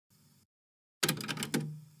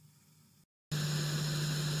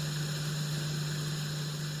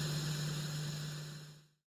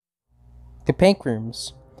The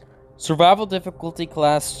Pinkrooms. Survival difficulty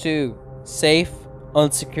class 2. Safe,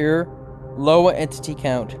 unsecure, low entity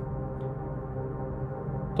count.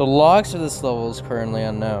 The logs of this level is currently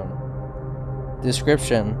unknown.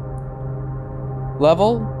 Description.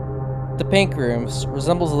 Level. The Pinkrooms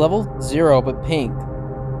resembles level 0 but pink.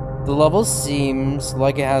 The level seems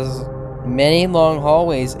like it has many long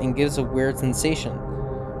hallways and gives a weird sensation.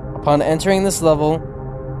 Upon entering this level,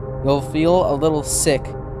 you'll feel a little sick,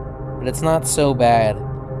 but it's not so bad.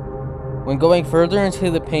 When going further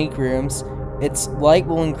into the Pinkrooms, its light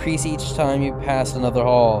will increase each time you pass another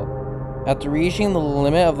hall. After reaching the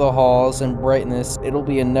limit of the halls and brightness, it'll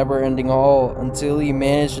be a never-ending hall until you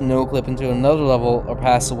manage to no-clip into another level or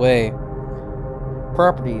pass away.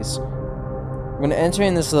 Properties. When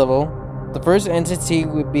entering this level, the first entity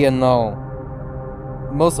would be a null.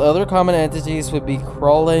 Most other common entities would be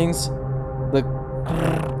crawlings, the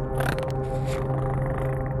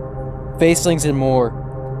facelings, and more.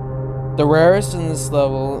 The rarest in this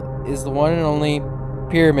level is the one and only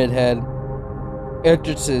Pyramid Head.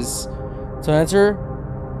 Entrances. To enter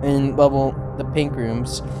in level the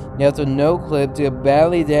Pinkrooms, you have to no-clip to a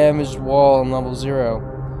badly damaged wall in level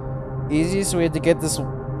 0. Easiest way to get this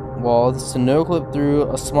wall is to no-clip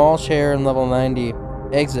through a small chair in level 90.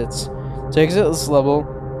 Exits. To exit this level,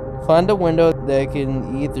 find a window that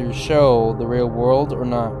can either show the real world or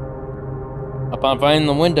not. Upon finding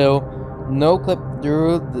the window, no-clip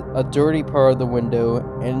through a dirty part of the window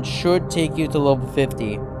and it should take you to level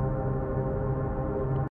 50.